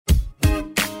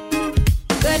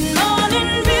good morning,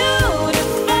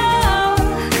 beautiful.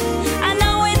 I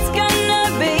know it's gonna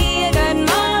be a good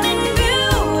morning,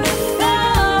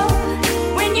 beautiful.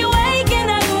 When you're waking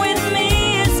up with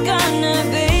me, it's gonna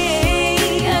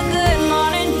be a good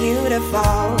morning,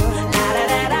 beautiful.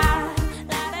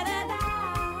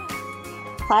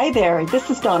 Hi there, this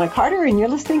is Donna Carter, and you're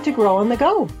listening to Grow on the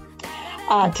Go.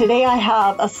 Today I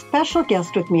have a special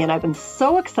guest with me, and I've been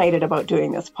so excited about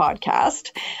doing this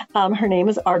podcast. Her name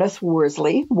is Artis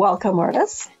Worsley. Welcome,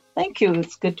 Artis. Thank you.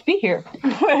 It's good to be here.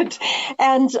 Good.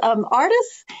 And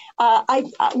Artis,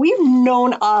 we've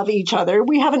known of each other.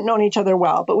 We haven't known each other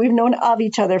well, but we've known of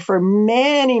each other for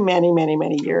many, many, many,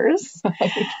 many years.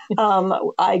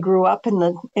 I grew up in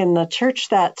the church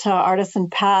that Artis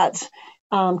and Pat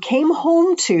came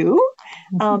home to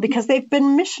because they've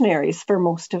been missionaries for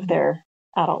most of their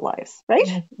adult lives,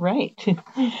 right? Right.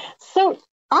 So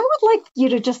I would like you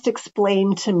to just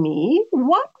explain to me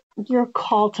what your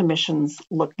call to missions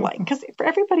looked like, because for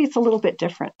everybody it's a little bit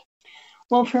different.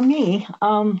 Well, for me,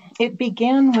 it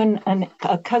began when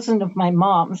a cousin of my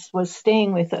mom's was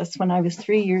staying with us when I was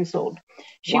 3 years old.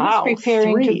 She was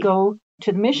preparing to go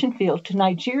to the mission field to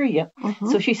Nigeria.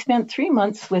 So she spent 3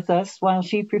 months with us while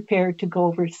she prepared to go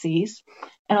overseas.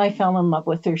 And I fell in love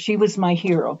with her. She was my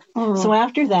hero. So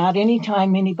after that,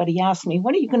 anytime anybody asked me,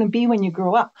 what are you going to be when you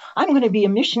grow up? I'm going to be a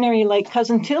missionary like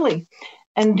Cousin Tilly.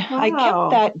 And I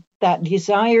kept that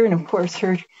desire. And of course,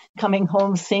 her coming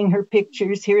home, seeing her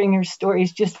pictures, hearing her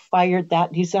stories just fired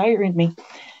that desire in me.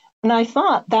 And I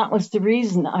thought that was the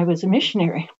reason I was a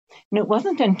missionary. And it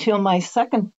wasn't until my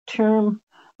second home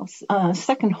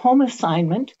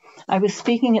assignment, I was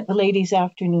speaking at the ladies'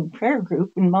 afternoon prayer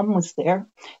group, and Mom was there.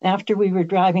 And after we were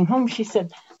driving home, she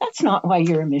said, "That's not why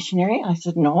you're a missionary." I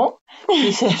said, "No."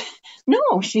 She said,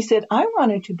 "No." She said, "I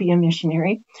wanted to be a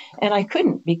missionary, and I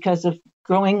couldn't because of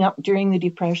growing up during the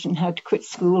Depression, had to quit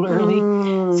school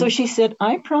early." So she said,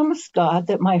 "I promised God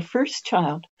that my first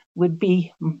child would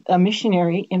be a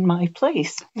missionary in my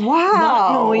place." Wow.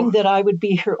 Not knowing that I would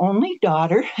be her only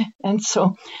daughter. And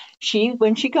so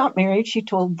when she got married, she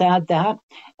told Dad that,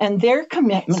 and their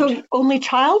commitment. So only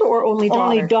child or only daughter?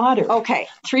 Only daughter. Okay.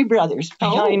 3 brothers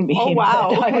behind me. Oh, wow.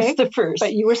 I was the first.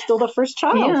 But you were still the first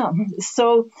child. Yeah.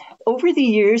 So over the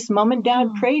years, Mom and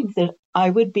Dad prayed that I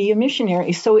would be a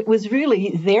missionary. So it was really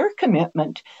their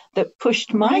commitment that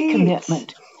pushed my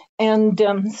commitment. And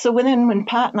so then when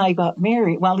Pat and I got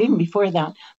married, well, even before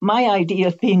that, my idea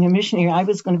of being a missionary, I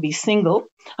was going to be single,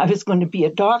 I was going to be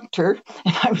a doctor,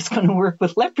 and I was going to work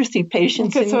with leprosy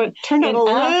patients. So it turned out a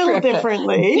little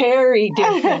differently. Very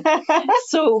different.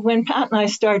 So when Pat and I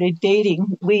started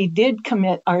dating, we did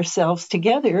commit ourselves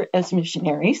together as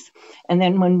missionaries. And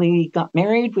then when we got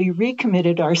married, we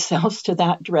recommitted ourselves to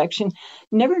that direction,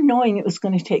 never knowing it was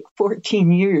going to take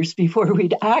 14 years before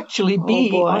we'd actually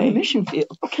be on the mission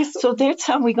field. Okay, so that's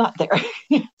how we got there.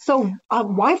 So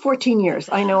why 14 years?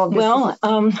 I know.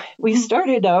 We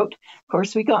started out, of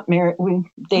course, we got married, we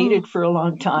dated for a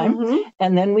long time,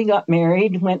 and then we got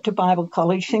married, went to Bible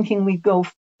college thinking we'd go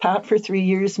Pat for 3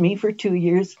 years, me for 2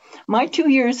 years. My 2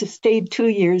 years stayed 2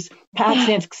 years. Pat's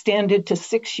extended to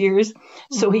 6 years.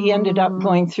 So he ended up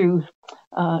going through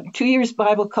 2 years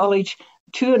Bible college,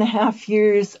 2.5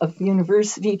 years of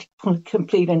university to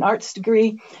complete an arts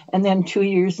degree, and then 2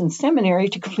 years in seminary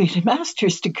to complete a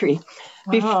master's degree.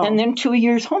 Wow. And then 2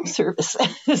 years home service.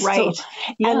 Right. So,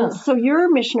 yeah. And so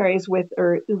you're missionaries with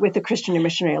the Christian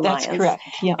Missionary Alliance. That's correct.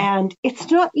 Yeah. And it's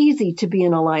not easy to be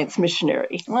an Alliance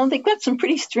missionary. Well, they've got some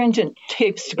pretty stringent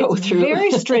tapes to go through.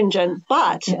 Very stringent.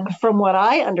 But from what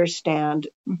I understand,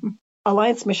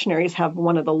 Alliance missionaries have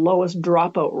one of the lowest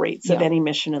dropout rates of any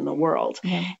mission in the world.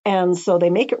 Yeah. And so they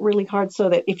make it really hard so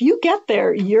that if you get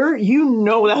there,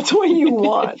 that's what you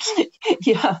want.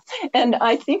 Yeah. And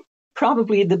I think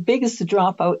probably the biggest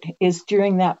dropout is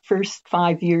during that first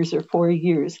 5 years or 4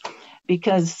 years,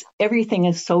 because everything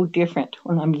is so different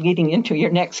when I'm leading into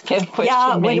your next question.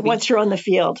 Yeah, once you're on the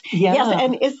field. Yeah. Yes,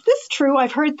 and is this true?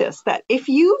 I've heard this, that if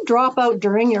you drop out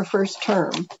during your first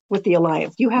term with the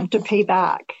Alliance, you have to pay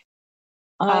back.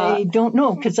 I don't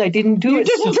know, because I didn't do it.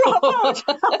 You didn't drop out.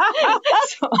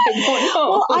 So I don't know.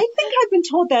 Well, I think I've been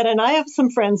told that, and I have some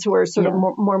friends who are sort of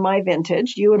more my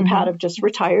vintage. You and Pat have just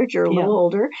retired. You're a little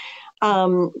older.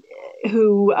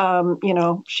 Who,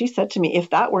 she said to me, if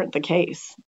that weren't the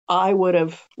case, I would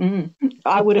have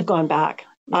gone back.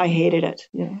 I hated it.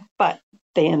 Yeah. But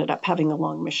they ended up having a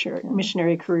long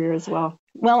missionary career as well.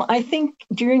 Well, I think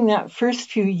during that first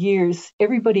few years,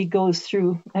 everybody goes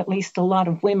through, at least a lot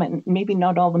of women, maybe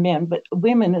not all the men, but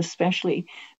women especially,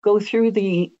 go through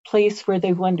the place where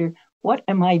they wonder, what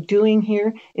am I doing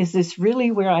here? Is this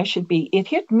really where I should be? It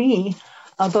hit me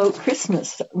about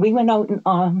Christmas. We went out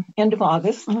in end of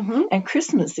August, and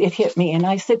Christmas, it hit me. And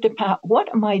I said to Pat, what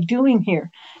am I doing here?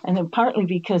 And then partly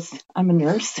because I'm a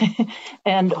nurse,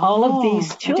 and all of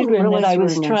these children that I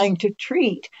was trying to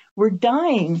treat were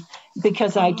dying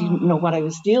because I didn't know what I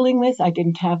was dealing with. I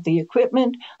didn't have the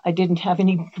equipment. I didn't have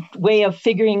any way of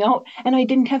figuring out, and I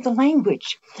didn't have the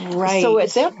language. Right. So at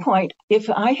that point, if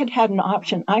I had had an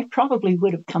option, I probably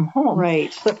would have come home.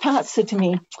 Right. But Pat said to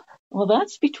me, well,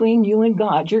 that's between you and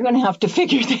God. You're going to have to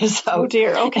figure this out. Oh,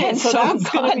 dear. Okay. And so that's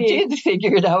God did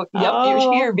figure it out. Yep,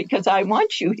 you're here because I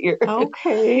want you here.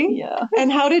 Okay. Yeah. And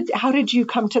how did you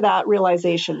come to that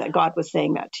realization that God was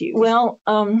saying that to you? Well,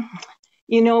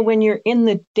 when you're in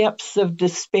the depths of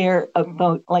despair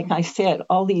about, like I said,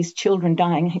 all these children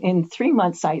dying. In 3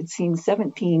 months, I had seen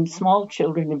 17 small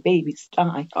children and babies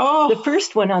die. Oh. The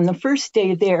first one on the first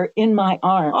day there in my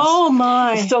arms. Oh,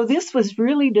 my. So this was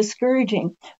really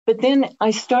discouraging. But then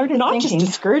I started Not thinking.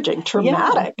 just discouraging,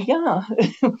 traumatic. Yeah.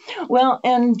 Well,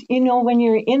 and, when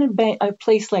you're in a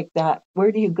place like that,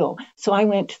 where do you go? So I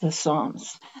went to the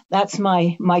Psalms. That's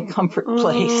my comfort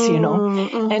place,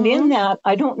 And in that,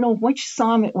 I don't know which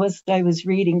Psalm it was that I was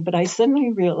reading, but I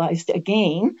suddenly realized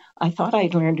again, I thought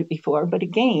I'd learned it before, but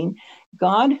again,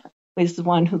 God is the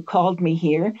one who called me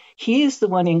here. He is the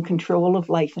one in control of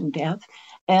life and death.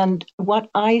 And what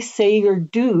I say or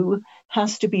do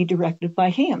has to be directed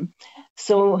by him.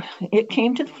 So it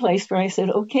came to the place where I said,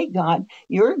 okay, God,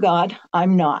 you're God,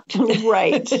 I'm not.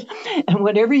 Right. And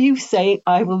whatever you say,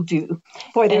 I will do.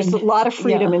 Boy, there's a lot of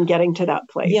freedom in getting to that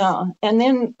place. Yeah. And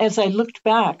then as I looked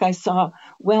back, I saw,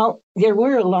 well, there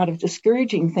were a lot of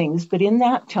discouraging things, but in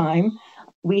that time,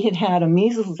 we had had a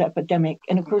measles epidemic.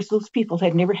 And of course, those people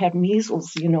had never had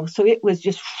measles, so it was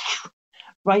just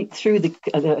right through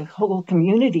the whole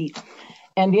community.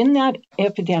 And in that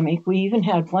epidemic, we even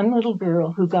had one little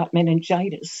girl who got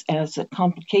meningitis as a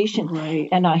complication. Right.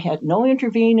 And I had no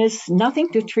intravenous, nothing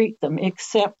to treat them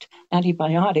except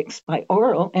antibiotics by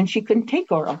oral. And she couldn't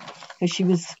take oral because she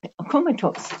was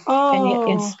comatose. Oh. And yet,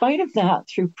 in spite of that,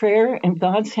 through prayer and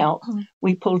God's help,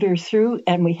 we pulled her through,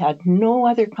 and we had no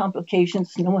other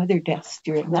complications, no other deaths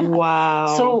during that.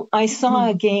 Wow. So I saw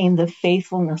again the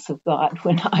faithfulness of God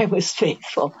when I was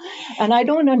faithful. And I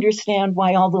don't understand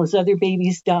why all those other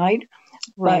babies died.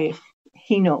 Right. But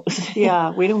he knows.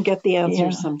 Yeah, we don't get the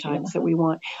answers sometimes that we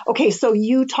want. Okay, so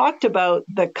you talked about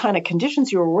the kind of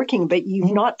conditions you were working, but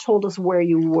you've not told us where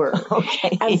you were.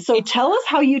 Okay. And so tell us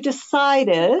how you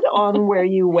decided on where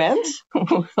you went. I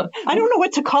don't know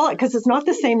what to call it because it's not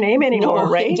the same name anymore,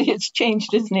 right? It's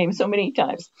changed its name so many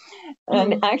times.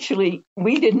 And actually,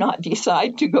 we did not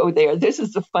decide to go there. This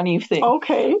is the funny thing.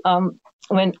 Okay.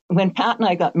 When Pat and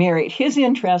I got married, his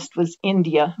interest was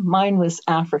India, mine was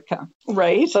Africa.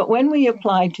 Right. But when we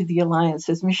applied to the Alliance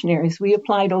as missionaries, we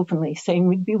applied openly, saying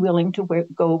we'd be willing to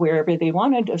go wherever they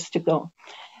wanted us to go.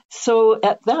 So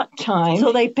at that time...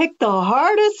 So they picked the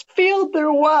hardest field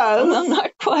there was. Well,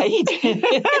 not quite.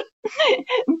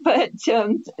 But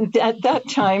at that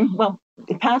time,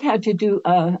 Pat had to do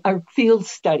a field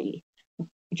study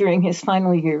during his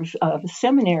final years of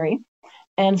seminary.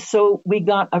 And so we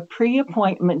got a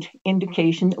pre-appointment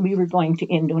indication that we were going to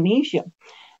Indonesia.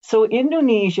 So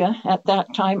Indonesia at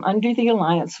that time under the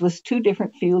Alliance was two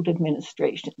different field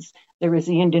administrations. There was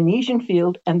the Indonesian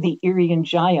field and the Irian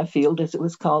Jaya field, as it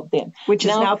was called then. Which is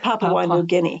now Papua New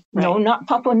Guinea. Right? No, not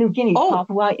Papua New Guinea,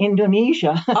 Papua,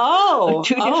 Indonesia. Oh.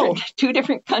 Two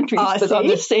different countries, but on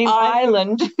the same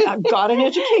island. I've got an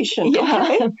education.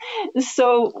 Yeah. Okay.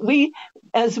 So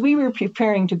as we were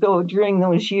preparing to go during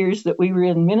those years that we were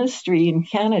in ministry in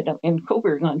Canada, in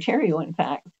Cobourg, Ontario, in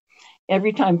fact,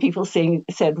 every time people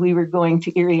said we were going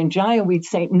to Irian Jaya, we'd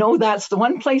say, no, that's the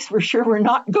one place we're sure we're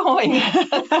not going.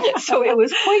 So it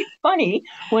was quite funny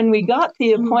when we got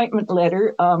the appointment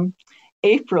letter,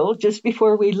 April, just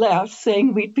before we left,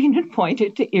 saying we'd been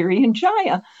appointed to Irian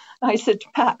Jaya. I said to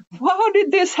Pat, how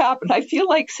did this happen? I feel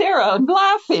like Sarah. I'm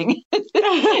laughing.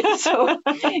 So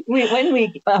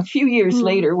a few years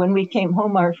later, when we came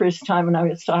home our first time, and I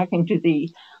was talking to the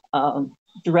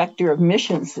director of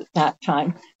missions at that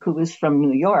time, who was from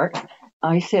New York,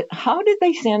 I said, how did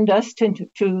they send us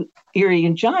to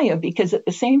Irian Jaya? Because at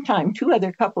the same time, two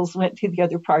other couples went to the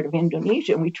other part of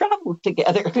Indonesia, and we traveled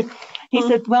together. He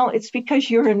said, well, it's because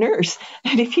you're a nurse.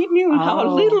 And if he knew how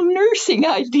little nursing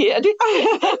I did,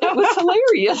 it was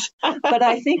hilarious. But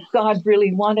I think God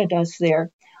really wanted us there.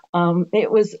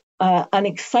 It was an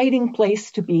exciting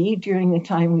place to be during the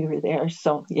time we were there.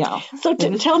 So, yeah. So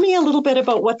tell me a little bit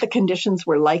about what the conditions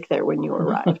were like there when you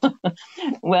arrived.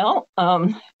 Well,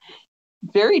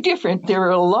 very different. There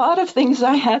were a lot of things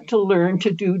I had to learn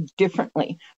to do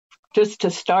differently. just to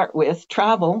start with,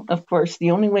 travel, of course,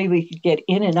 the only way we could get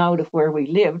in and out of where we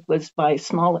lived was by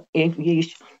small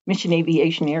mission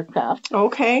aviation aircraft.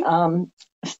 Okay.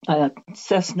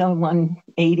 Cessna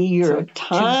 180 or a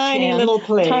tiny little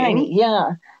plane. Tiny,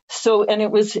 yeah. So, and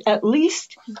it was at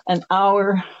least an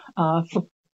hour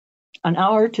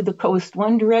to the coast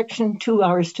one direction, 2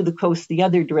 hours to the coast the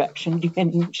other direction,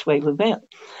 depending which way we went.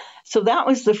 So that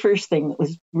was the first thing that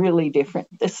was really different.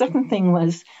 The second thing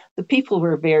was the people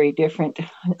were very different.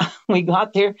 We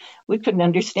got there, we couldn't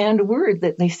understand a word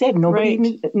that they said.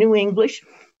 Nobody knew English.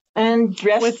 And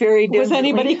dressed very differently. Was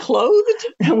anybody clothed?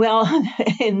 Well,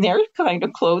 in their kind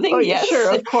of clothing, yes.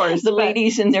 Sure, of course. The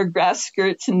ladies in their grass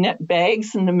skirts and net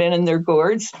bags, and the men in their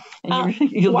gourds. And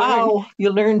you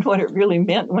learned what it really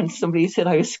meant when somebody said,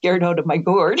 I was scared out of my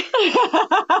gourd. And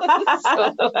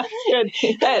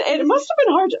it must have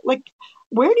been hard. Like,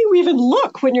 where do you even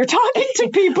look when you're talking to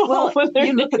people? Well,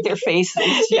 you look at their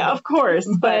faces. Yeah, of course.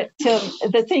 But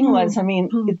the thing was, I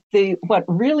mean, what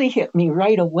really hit me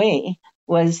right away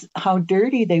was how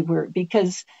dirty they were,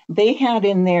 because they had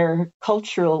in their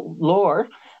cultural lore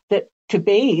that to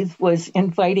bathe was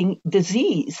inviting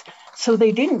disease. So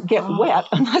they didn't get wet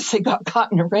unless they got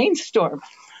caught in a rainstorm.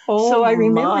 So I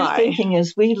remember thinking and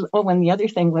the other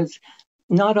thing was,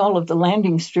 not all of the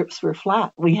landing strips were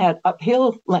flat. We had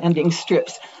uphill landing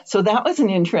strips. So that was an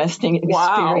interesting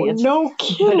experience. Wow, no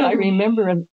kidding. But I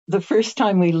remember the first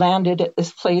time we landed at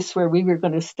this place where we were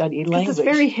going to study language. It's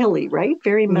very hilly, right?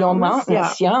 Very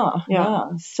mountainous. Yeah.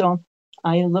 So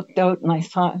I looked out and I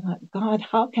thought, God,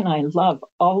 how can I love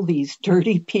all these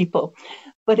dirty people?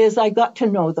 But as I got to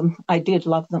know them, I did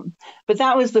love them. But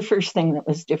that was the first thing that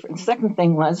was different. Second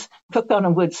thing was cook on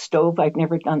a wood stove. I'd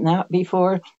never done that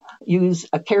before. Use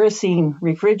a kerosene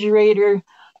refrigerator,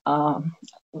 a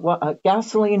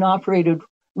gasoline-operated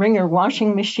wringer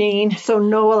washing machine. So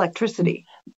no electricity.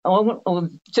 Oh,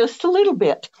 just a little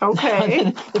bit.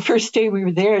 Okay. The first day we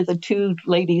were there, the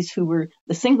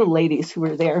single ladies who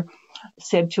were there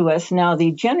said to us, now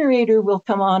the generator will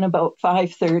come on about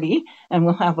 5:30 and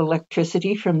we'll have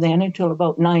electricity from then until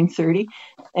about 9:30.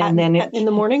 And then in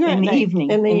the morning or in the evening?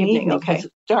 In the evening, okay. It's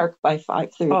dark by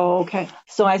 5:30. Oh, okay.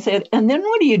 So I said, and then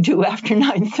what do you do after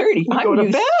 9:30? You go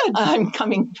to bed. I'm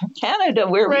coming from Canada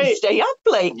where we stay up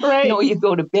late. Right. No, you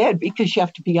go to bed because you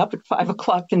have to be up at 5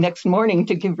 o'clock the next morning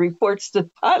to give reports to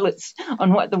pilots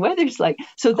on what the weather's like.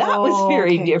 So that was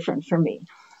very different for me.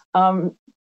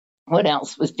 What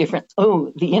else was different?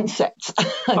 Oh, the insects,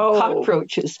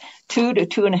 cockroaches, 2 to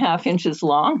 2.5 inches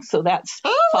long. So that's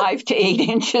 5 to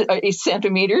 8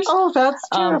 centimeters. Oh, that's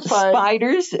terrifying.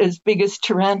 Spiders as big as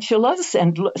tarantulas,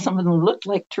 and some of them looked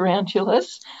like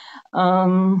tarantulas.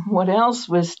 What else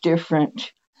was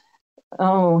different?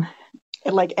 Oh,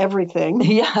 like everything.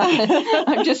 Yeah,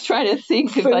 I'm just trying to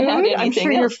think if I had anything I'm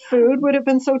sure else. Your food would have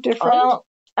been so different. Well,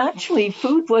 actually,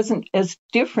 food wasn't as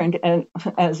different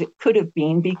as it could have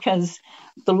been because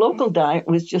the local diet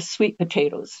was just sweet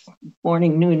potatoes,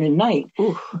 morning, noon, and night.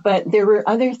 Ooh. But there were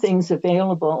other things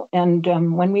available. And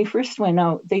when we first went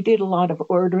out, they did a lot of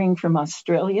ordering from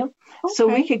Australia. Okay. So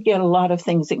we could get a lot of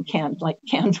things in canned, like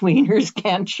canned wieners,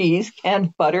 canned cheese,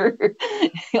 canned butter,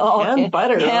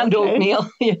 canned oatmeal,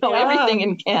 everything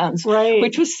in cans,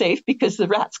 which was safe because the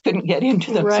rats couldn't get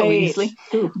into them so easily.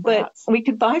 Ooh, but we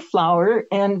could buy flour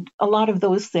and a lot of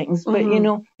those things. But,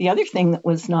 the other thing that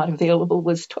was not available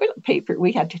was toilet paper.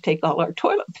 We had to take all our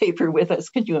toilet paper with us.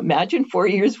 Could you imagine 4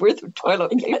 years worth of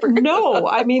toilet paper? No,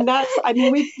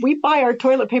 we buy our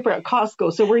toilet paper at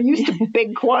Costco, so we're used to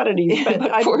big quantities.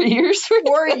 But 4 years?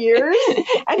 4 years?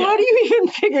 And how do you even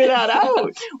figure that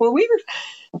out? Well, we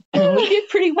did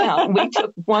pretty well. We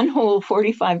took one whole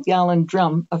 45-gallon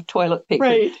drum of toilet paper.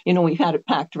 Right. We had it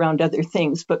packed around other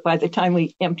things, but by the time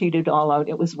we emptied it all out,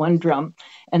 it was one drum.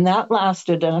 And that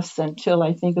lasted us until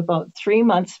I think about 3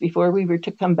 months before we were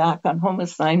to come back on home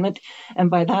assignment. And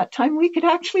by that time, we could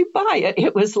actually buy it.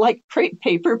 It was like crepe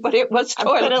paper, but it was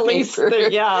toilet paper.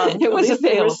 It was available.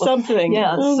 There was something.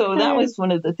 Yeah, okay. So that was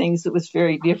one of the things that was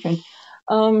very different.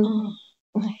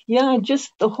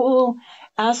 Just the whole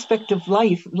aspect of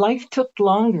life. Life took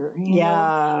longer,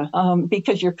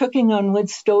 because you're cooking on wood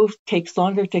stove, takes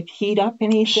longer to heat up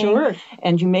anything. Sure.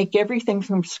 And you make everything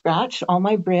from scratch. All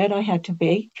my bread I had to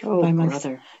bake by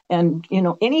myself. And,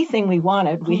 anything we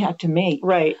wanted, we had to make.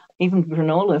 Right. Even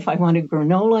granola. If I wanted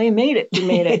granola, I made it. You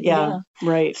made it, yeah.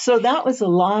 Right. So that was a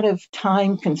lot of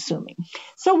time consuming.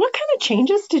 So what kind of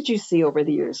changes did you see over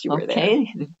the years you were there?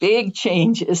 Okay, big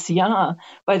changes, yeah.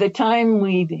 By the time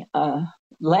we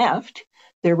left,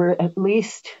 there were at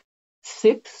least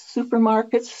 6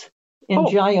 supermarkets in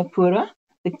Jayapura.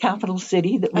 the capital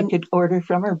city that we could order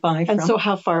from or buy from. And so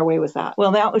how far away was that?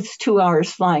 Well, that was 2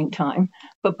 hours flying time.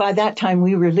 But by that time,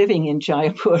 we were living in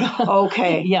Jayapura.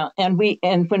 Okay. Yeah, and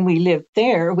when we lived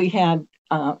there, we had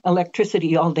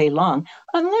electricity all day long,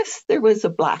 unless there was a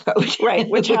blackout. Right,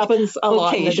 which happens a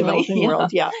lot in the developing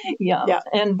world. Yeah.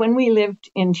 And when we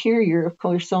lived interior, of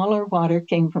course, all our water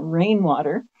came from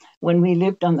rainwater. When we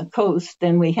lived on the coast,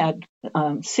 then we had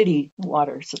city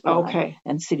water supply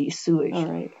and city sewage. All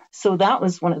right. So that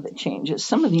was one of the changes.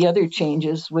 Some of the other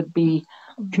changes would be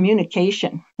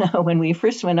communication. When we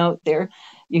first went out there,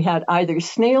 you had either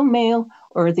snail mail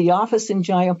or the office in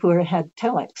Jayapura had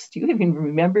telex. Do you even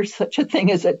remember such a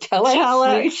thing as a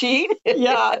telex machine?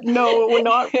 Yeah, no, we're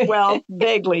not. Well,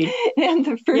 vaguely. And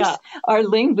the first, our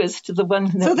linguist, the one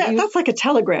that that's like a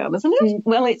telegram, isn't it?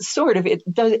 Well, it's sort of. It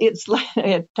does. It's like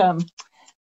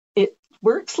it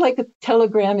works like a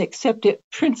telegram, except it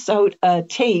prints out a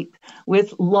tape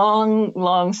with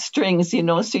long strings, so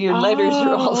your letters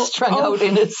are all strung out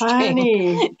in a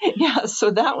string. Yeah, so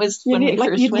that was when we first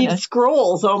went. You need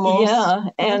scrolls almost. Yeah,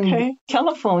 and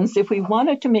telephones, if we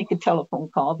wanted to make a telephone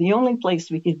call, the only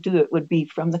place we could do it would be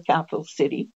from the capital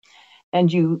city.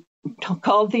 And you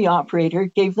called the operator,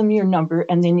 gave them your number,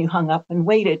 and then you hung up and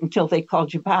waited until they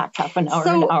called you back half an hour,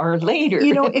 an hour later.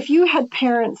 If you had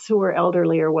parents who were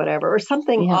elderly or whatever, or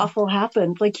something awful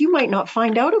happened, you might not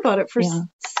find out about it for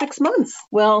 6 months.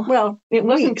 Well, it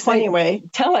wasn't weeks, anyway.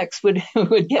 Telex would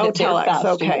get it there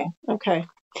faster. Okay.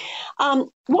 What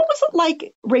was it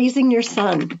like raising your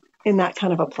son in that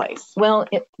kind of a place? Well,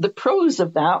 the pros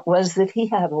of that was that he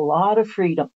had a lot of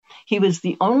freedom. He was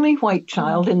the only white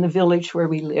child in the village where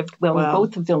we lived, in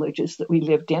both the villages that we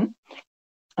lived in,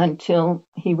 until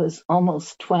he was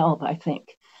almost 12, I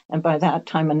think. And by that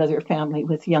time, another family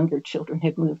with younger children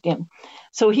had moved in.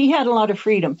 So he had a lot of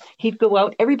freedom. He'd go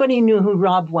out. Everybody knew who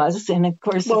Rob was. And of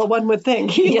course, one would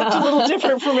think he looked a little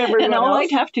different from everyone and all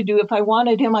I'd have to do if I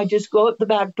wanted him, I'd just go out the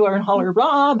back door and holler,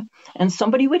 Rob, and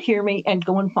somebody would hear me and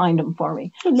go and find him for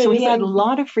me. Amazing. So he had a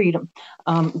lot of freedom.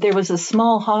 There was a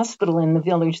small hospital in the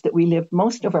village that we lived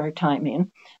most of our time in,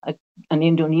 an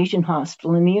Indonesian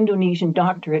hospital, and the Indonesian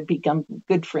doctor had become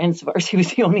good friends of ours. He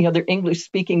was the only other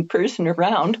English-speaking person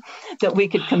around that we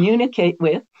could communicate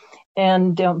with.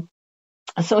 And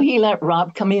so he let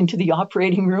Rob come into the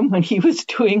operating room when he was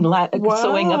doing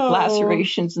sewing up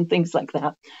lacerations and things like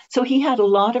that. So he had a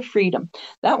lot of freedom.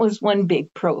 That was one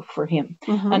big pro for him.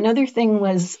 Mm-hmm. Another thing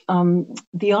was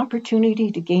the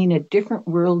opportunity to gain a different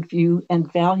worldview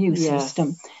and value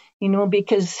system,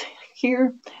 because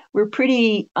here we're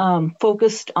pretty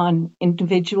focused on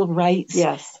individual rights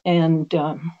and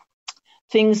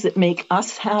things that make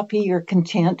us happy or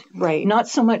content, not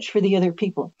so much for the other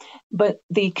people. But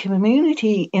the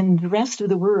community in the rest of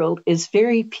the world is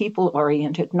very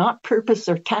people-oriented, not purpose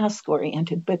or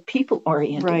task-oriented, but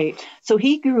people-oriented. Right. So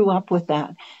he grew up with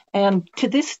that. And to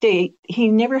this day, he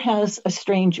never has a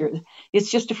stranger.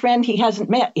 It's just a friend he hasn't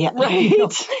met yet. Right. He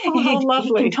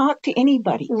can talk to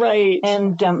anybody. Right.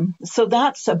 And so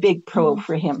that's a big pro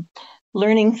for him.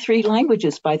 Learning 3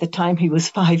 languages by the time he was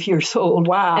 5 years old.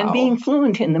 Wow. And being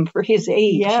fluent in them for his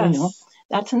age. Yes.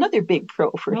 That's another big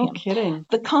pro for him. No kidding.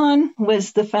 The con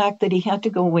was the fact that he had to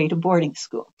go away to boarding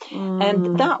school.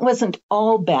 And that wasn't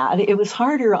all bad. It was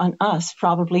harder on us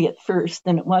probably at first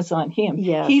than it was on him.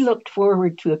 Yes. He looked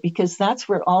forward to it because that's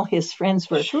where all his friends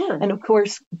were. Sure. And of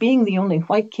course, being the only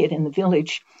white kid in the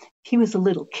village, he was a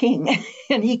little king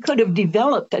and he could have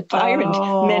developed a tyrant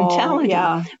mentality.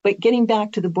 Yeah. But getting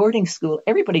back to the boarding school,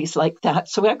 everybody's like that.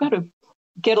 So I've got to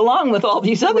get along with all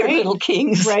these other little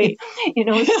kings. Right.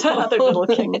 Other little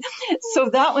kings. So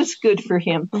that was good for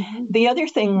him. Mm-hmm. The other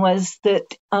thing was that,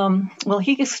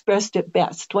 he expressed it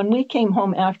best. When we came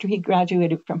home after he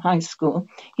graduated from high school,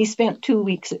 he spent 2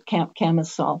 weeks at Camp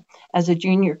Camisol as a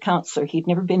junior counselor. He'd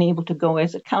never been able to go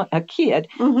as a kid,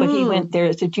 but he went there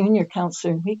as a junior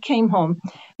counselor. We came home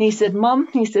and he said, Mom,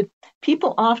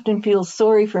 people often feel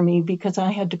sorry for me because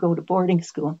I had to go to boarding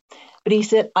school. But he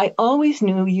said, I always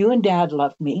knew you and Dad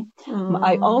loved me.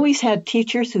 I always had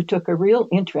teachers who took a real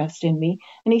interest in me.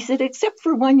 And he said, except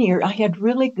for 1 year, I had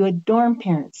really good dorm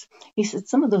parents. He said,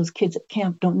 some of those kids at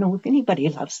camp don't know if anybody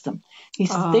loves them. He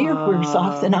said, they're worse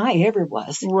off than I ever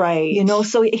was. Right.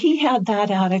 So he had that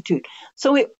attitude.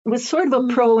 So it was sort of a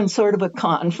pro and sort of a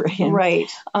con for him. Right.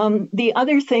 The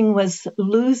other thing was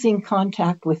losing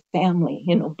contact with family,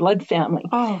 blood family.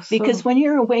 Because when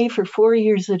you're away for 4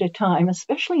 years at a time,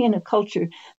 especially in a culture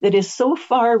that is so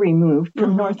far removed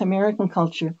from North American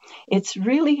culture, it's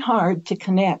really hard to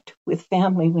connect with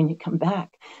family when you come back,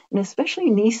 and especially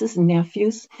nieces and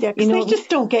nephews. Yeah, because they just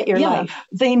don't get your life.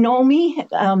 They know me.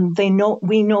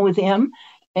 We know them.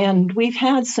 And we've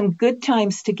had some good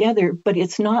times together, but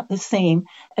it's not the same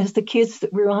as the kids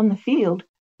that were on the field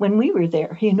when we were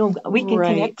there. We can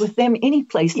connect with them any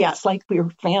place. Yeah. It's like we were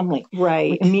family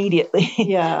immediately.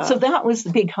 Yeah. So that was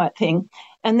the big hot thing.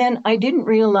 And then I didn't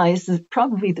realize that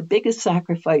probably the biggest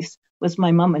sacrifice was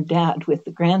my mom and dad with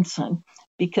the grandson,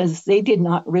 because they did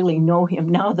not really know him.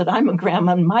 Now that I'm a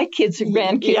grandma and my kids and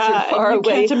grandkids are far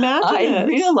away, I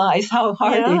realize how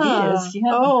hard it is.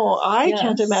 Yeah. Oh, I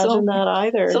can't imagine that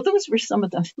either. So those were some of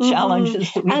the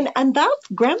challenges. That and that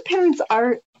grandparents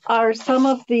are some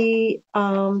of the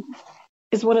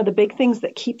is one of the big things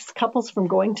that keeps couples from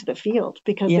going to the field,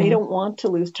 because they don't want to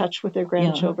lose touch with their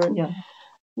grandchildren.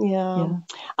 Yeah.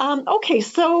 Okay,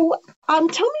 so tell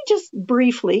me just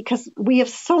briefly, because we have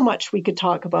so much we could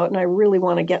talk about, and I really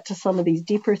want to get to some of these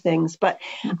deeper things, but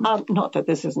not that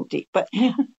this isn't deep, but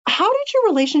how did your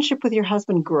relationship with your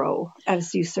husband grow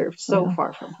as you served so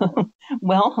far from home?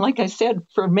 Well, like I said,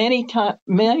 for many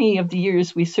of the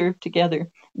years we served together,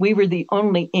 we were the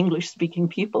only English-speaking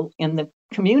people in the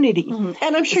community.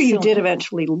 And I'm sure you did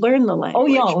eventually learn the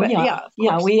language.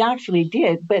 We actually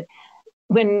did, but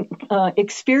when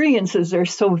experiences are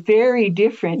so very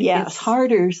different, it's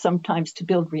harder sometimes to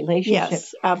build relationships.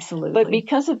 Yes, absolutely. But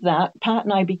because of that, Pat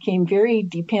and I became very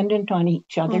dependent on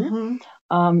each other,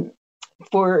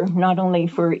 for not only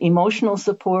for emotional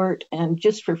support and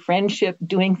just for friendship,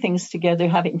 doing things together,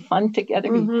 having fun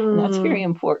together. And that's very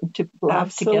important to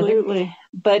laugh together.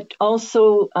 But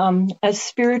also as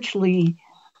spiritually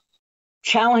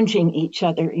challenging each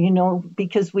other,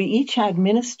 because we each had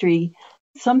ministry.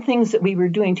 Some things that we were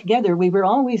doing together, we were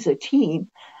always a team,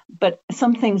 but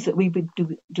some things that we would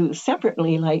do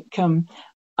separately, like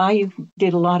I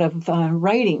did a lot of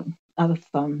writing of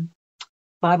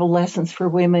Bible lessons for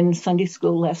women, Sunday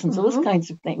school lessons, those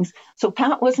kinds of things. So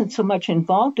Pat wasn't so much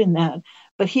involved in that,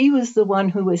 but he was the one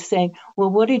who was saying, well,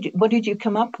 what did you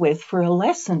come up with for a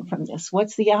lesson from this?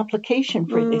 What's the application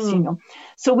for this?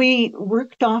 So we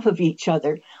worked off of each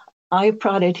other. I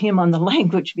prodded him on the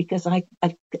language because I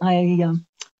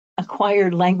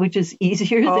acquired languages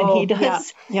easier than he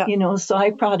does. So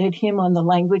I prodded him on the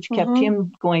language, kept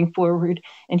him going forward,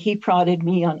 and he prodded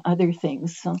me on other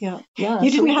things. So, you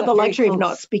didn't have the luxury of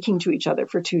not speaking to each other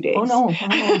for 2 days. Oh, no.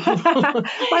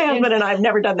 My husband and I have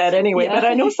never done that anyway, but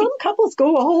I know some couples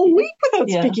go a whole week without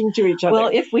speaking to each other. Well,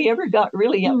 if we ever got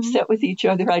really upset with each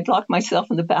other, I'd lock myself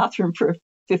in the bathroom for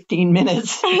 15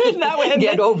 minutes. That way,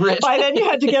 get over it. By then you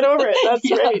had to get over it. That's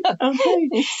right.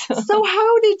 Okay. So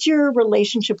how did your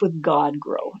relationship with God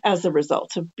grow as a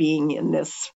result of being in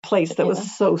this place that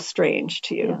was so strange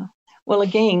to you? Yeah. Well,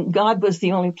 again, God was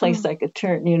the only place I could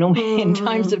turn, in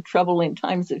times of trouble, in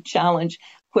times of challenge.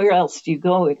 Where else do you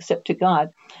go except to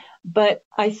God? But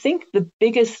I think the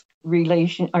biggest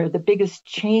the biggest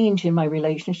change in my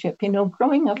relationship,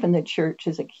 growing up in the church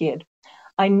as a kid,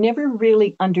 I never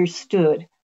really understood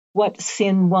what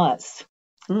sin was.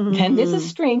 And this is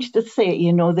strange to say,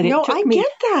 that it took me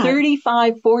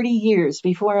 35, 40 years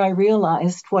before I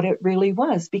realized what it really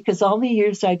was, because all the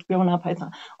years I'd grown up, I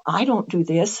thought, I don't do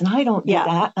this and I don't do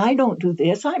that. I don't do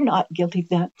this. I'm not guilty of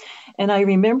that. And I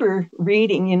remember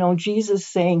reading, Jesus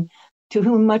saying, to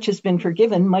whom much has been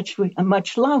forgiven, much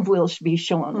love will be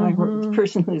shown. The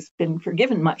person who's been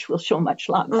forgiven much will show much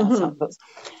love. That's how it goes.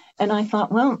 And I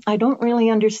thought, well, I don't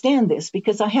really understand this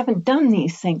because I haven't done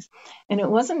these things. And it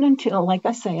wasn't until, like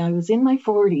I say, I was in my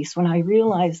 40s when I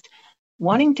realized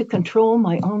wanting to control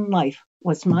my own life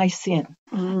was my sin.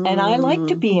 And I like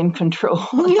to be in control.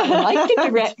 I like to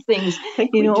direct things,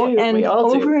 and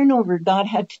over and over, God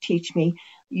had to teach me,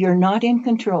 you're not in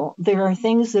control. There are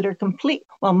things that are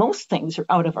most things are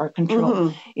out of our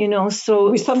control,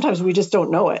 so sometimes we just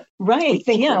don't know it. Right.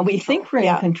 We think we're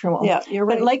in control. Yeah, you're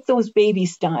right. But like those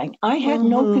babies dying, I had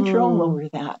no control over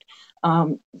that.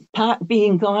 Pat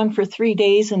being gone for 3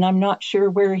 days and I'm not sure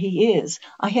where he is.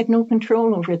 I had no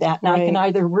control over that. Now I can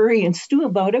either worry and stew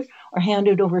about it or hand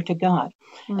it over to God.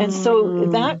 And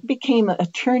so that became a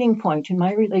turning point in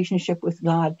my relationship with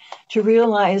God, to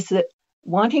realize that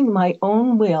wanting my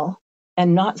own will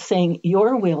and not saying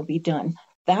your will be done,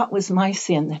 that was my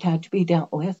sin that had to be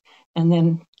dealt with. And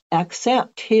then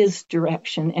accept his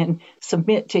direction and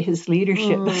submit to his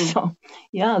leadership. So,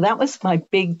 that was my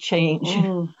big change.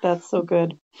 That's so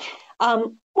good.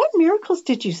 What miracles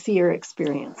did you see or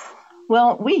experience?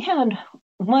 Well, we had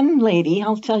one lady,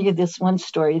 I'll tell you this one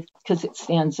story because it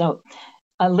stands out.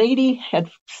 A lady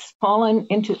had fallen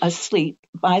into asleep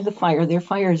by the fire. Their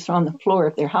fires are on the floor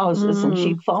of their houses, and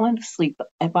she'd fallen asleep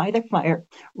by the fire,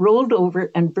 rolled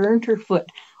over, and burned her foot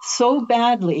so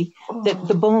badly that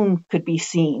the bone could be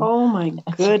seen. Oh, my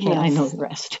goodness. Okay, I know the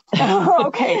rest.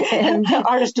 Okay. And the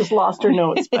artist just lost her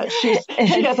notes, but she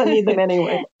doesn't need them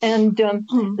anyway. And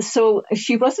so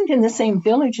she wasn't in the same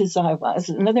village as I was.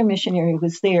 Another missionary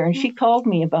was there, and she called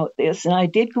me about this. And I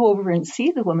did go over and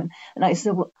see the woman. And I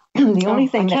said, well, the only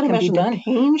thing that can be done. The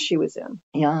pain she was in.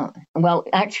 Yeah. Well,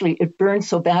 actually, it burned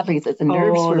so badly that the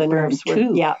nerves were burned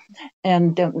too. Yeah.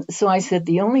 And so I said,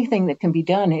 the only thing that can be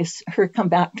done is her come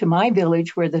back to my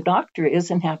village where the doctor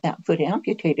is and have that foot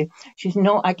amputated. She said,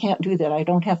 no, I can't do that. I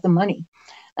don't have the money.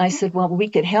 I said, well, we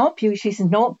could help you. She said,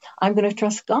 no, I'm going to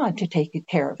trust God to take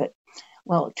care of it.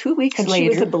 Well, 2 weeks later. She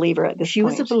was a believer at this point. She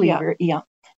was a believer, yeah.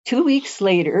 2 weeks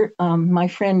later, my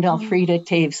friend Elfrida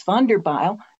Taves van der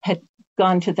Bijl had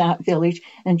gone to that village,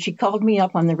 and she called me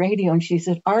up on the radio, and she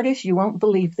said, Artis, you won't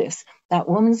believe this. That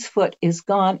woman's foot is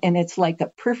gone, and it's like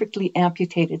a perfectly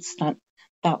amputated stunt.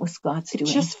 That was God's doing.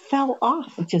 It just fell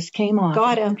off. It just came off.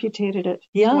 God amputated it.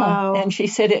 Yeah. Wow. And she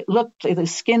said it looked, the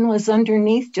skin was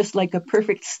underneath, just like a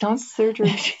perfect stump.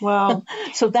 Surgery. Wow.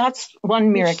 So that's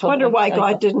one miracle. I just wonder why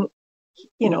God didn't,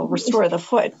 restore the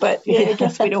foot. But I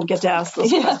guess we don't get to ask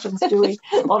those questions, do we?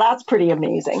 Well, that's pretty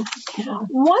amazing.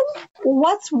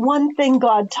 What's one thing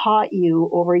God taught you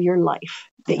over your life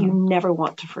that you never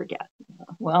want to forget?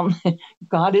 Well,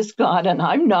 God is God, and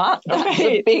I'm not. That's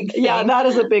a big thing. Yeah, that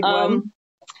is a big one.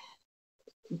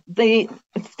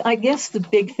 I guess the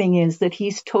big thing is that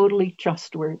he's totally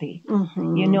trustworthy.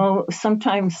 Mm-hmm.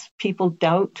 Sometimes people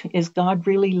doubt, is God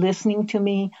really listening to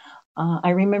me?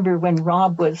 I remember when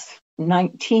Rob was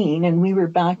 19 and we were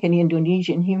back in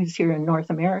Indonesia and he was here in North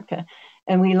America,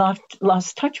 and we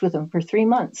lost touch with him for 3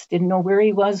 months. Didn't know where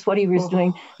he was, what he was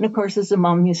doing. And of course, as a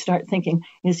mom, you start thinking,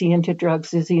 is he into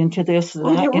drugs? Is he into this?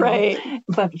 That? Right.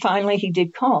 But finally he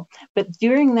did call. But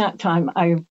during that time,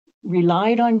 I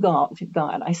relied on God.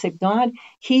 I said, God,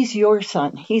 he's your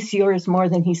son. He's yours more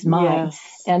than he's mine. Yes.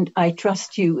 And I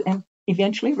trust you. And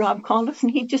eventually Rob called us,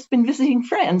 and he'd just been visiting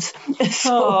friends.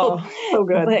 So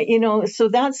good. But, so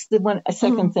that's the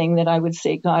second thing that I would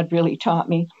say God really taught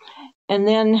me. And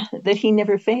then that he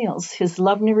never fails. His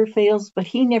love never fails, but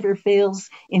he never fails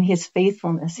in his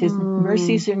faithfulness. His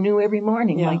mercies are new every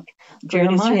morning, like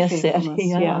Jeremiah said.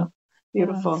 Yeah.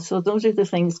 Beautiful. So those are the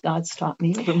things God's taught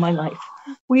me over my life.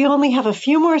 We only have a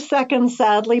few more seconds,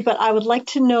 sadly, but I would like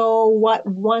to know what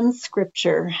one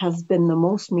scripture has been the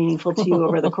most meaningful to you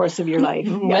over the course of your life.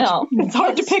 Well, it's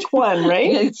hard to pick one,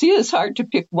 right? It is hard to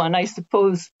pick one. I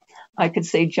suppose I could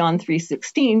say John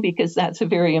 3:16 because that's a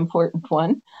very important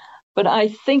one. But I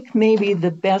think maybe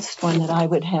the best one that I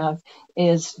would have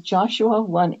is Joshua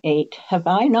 1:8. Have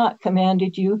I not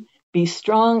commanded you? Be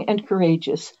strong and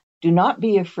courageous. Do not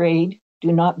be afraid.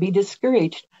 Do not be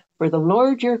discouraged. For the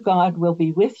Lord your God will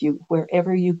be with you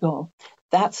wherever you go.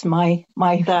 That's my.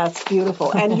 That's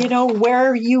beautiful. And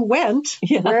where you went,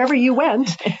 wherever you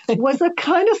went, was a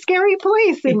kind of scary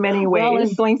place in many ways. Well,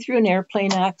 and going through an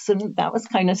airplane accident, that was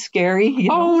kind of scary.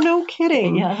 Oh, no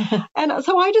kidding. Yeah. And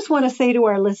so I just want to say to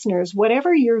our listeners,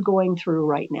 whatever you're going through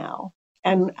right now,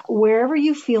 and wherever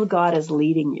you feel God is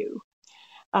leading you,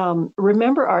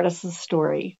 remember Artis'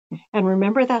 story, and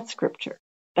remember that scripture,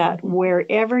 that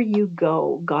wherever you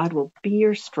go, God will be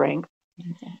your strength.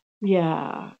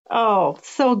 Yeah. Oh,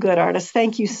 so good, Artis.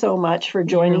 Thank you so much for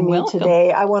joining me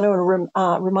today. I want to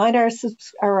remind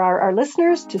our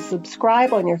listeners to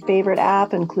subscribe on your favorite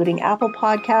app, including Apple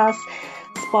Podcasts,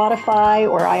 Spotify,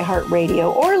 or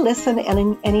iHeartRadio, or listen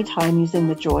anytime using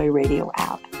the Joy Radio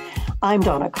app. I'm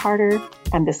Donna Carter,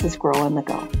 and this is Grow on the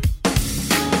Go.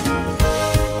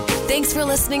 Thanks for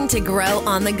listening to Grow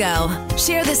on the Go.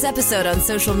 Share this episode on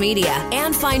social media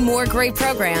and find more great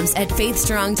programs at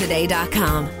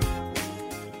faithstrongtoday.com.